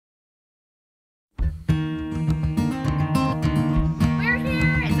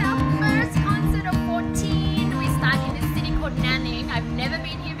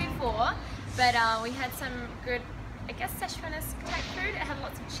But we had some good, I guess, Szechuan-esque type food. It had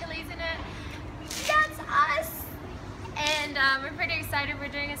lots of chilies in it. That's us! And we're pretty excited. We're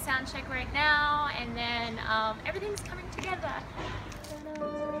doing a sound check right now, and then everything's coming together.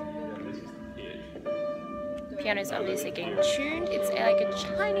 Piano's obviously getting tuned. It's like a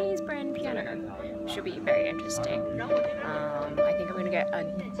Chinese brand piano. Should be very interesting. I think I'm gonna get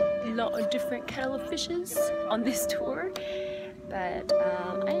a lot of different kettle of fishes on this tour, but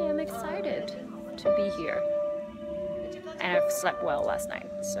I am excited to be here. And I've slept well last night,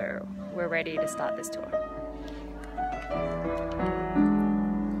 so we're ready to start this tour.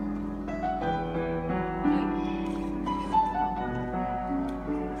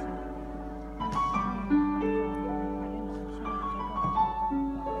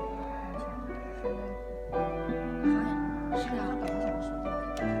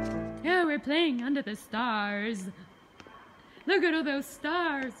 Yeah, we're playing under the stars. Look at all those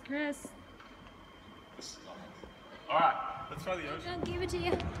stars, Chris. Alright, let's try the ocean. Don't give it to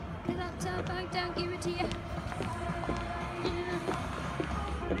you. Don't give it to you.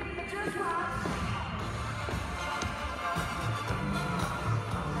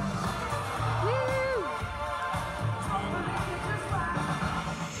 Woo!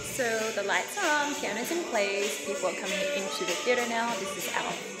 So the lights are on, piano's in place, people are coming into the theatre now. This is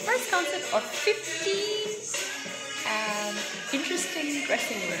our first concert of 50. Interesting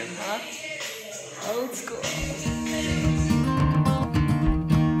dressing room, huh? Old school.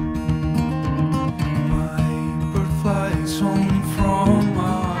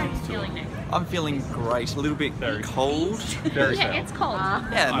 I'm feeling great. A little bit cold. Very Yeah, it's cold.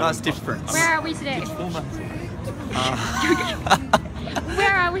 Yeah, nice difference. Where are we today?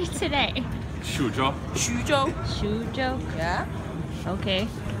 Where are we today? Xuzhou. Xuzhou. Yeah. Okay.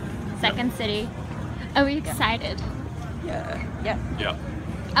 Second city. Are we excited? Yeah.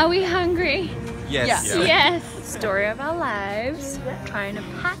 Are we hungry? Yes. Yeah. Yes. Story of our lives. Trying to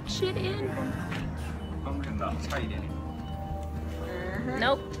patch it in.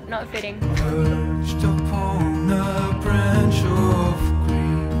 Nope, not fitting. Perched upon a branch of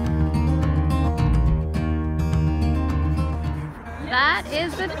green. That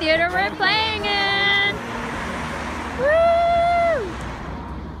is the theater we're playing in. Woo!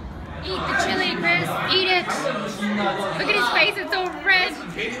 Eat the chili, Chris. Eat it. Look at his face, it's all red.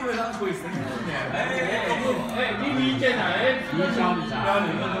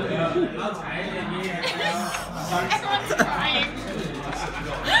 Everyone's crying.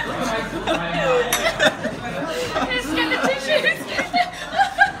 Let's get the tissues.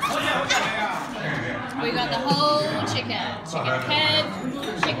 We got the whole chicken. Chicken head,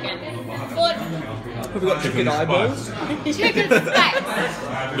 chicken foot. Have we got chicken eyeballs? Chicken spikes.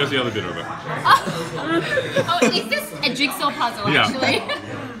 That's the other bit of it. Oh, is this a jigsaw puzzle Yeah. actually?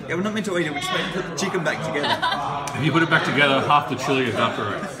 Yeah, we're not meant to eat it, we're just meant to put the chicken back together. If you put it back together, half the chili is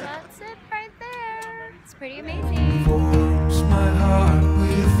evaporates. That's it right there. It's pretty amazing. Warms my heart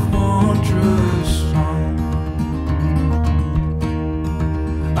with wondrous song.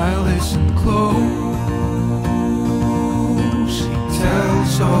 I listen close. He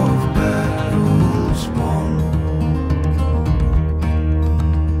tells of battles won.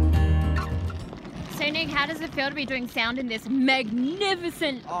 So Nick, how does it feel to be doing sound in this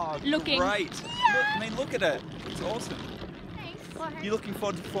magnificent looking? Great. Look, look at it. It's awesome. Thanks. You looking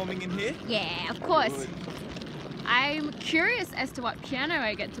forward to performing in here? Yeah, of course. Good. I'm curious as to what piano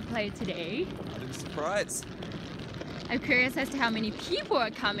I get to play today. What a surprise. I'm curious as to how many people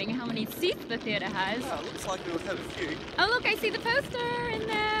are coming, how many seats the theatre has. Oh, looks like we'll have a few. Oh look, I see the poster in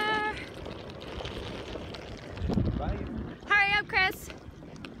there. Hurry up, Chris.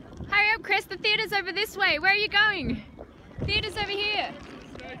 Hurry up, Chris. The theatre's over this way. Where are you going? Theatre's over here.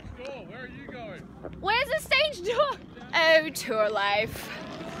 Stage door, where are you going? Where's the stage door? Oh, tour life.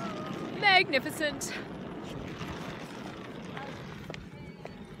 Magnificent.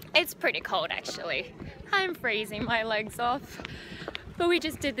 It's pretty cold actually. I'm freezing my legs off. But we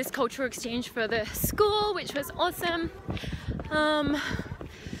just did this cultural exchange for the school, which was awesome.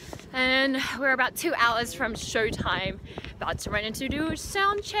 And we're about 2 hours from showtime. About to run in to do a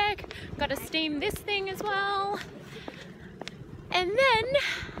sound check. Gotta steam this thing as well. And then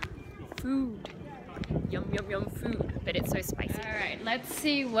food. Yum, yum, yum food. But it's so spicy. Alright, let's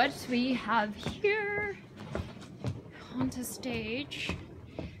see what we have here. Onto stage.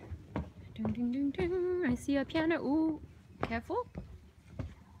 Ding, ding, ding, ding. I see a piano. Ooh, careful.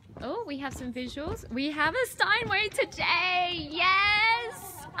 Oh, we have some visuals. We have a Steinway today.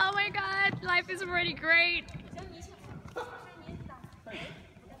 Yes! Oh my god, life is already great.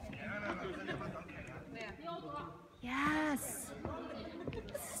 Yes!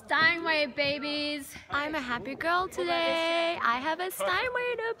 Steinway babies. I'm a happy girl today. I have a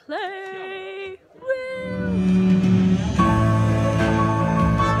Steinway to play. Woo!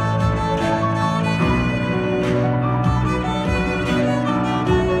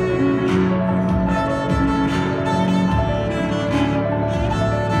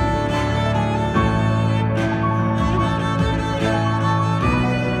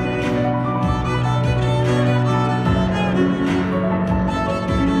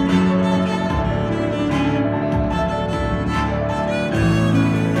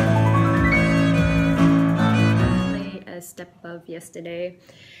 Step above yesterday.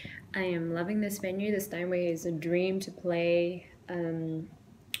 I am loving this venue. The Steinway is a dream to play.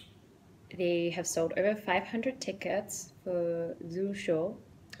 They have sold over 500 tickets for Xuzhou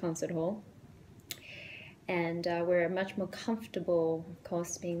concert hall, and we're much more comfortable, of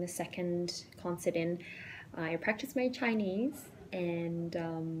course, being the second concert in. I practiced my Chinese,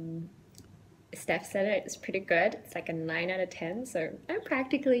 and Steph said it's pretty good. It's like a 9 out of 10, so I'm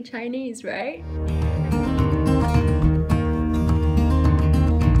practically Chinese, right?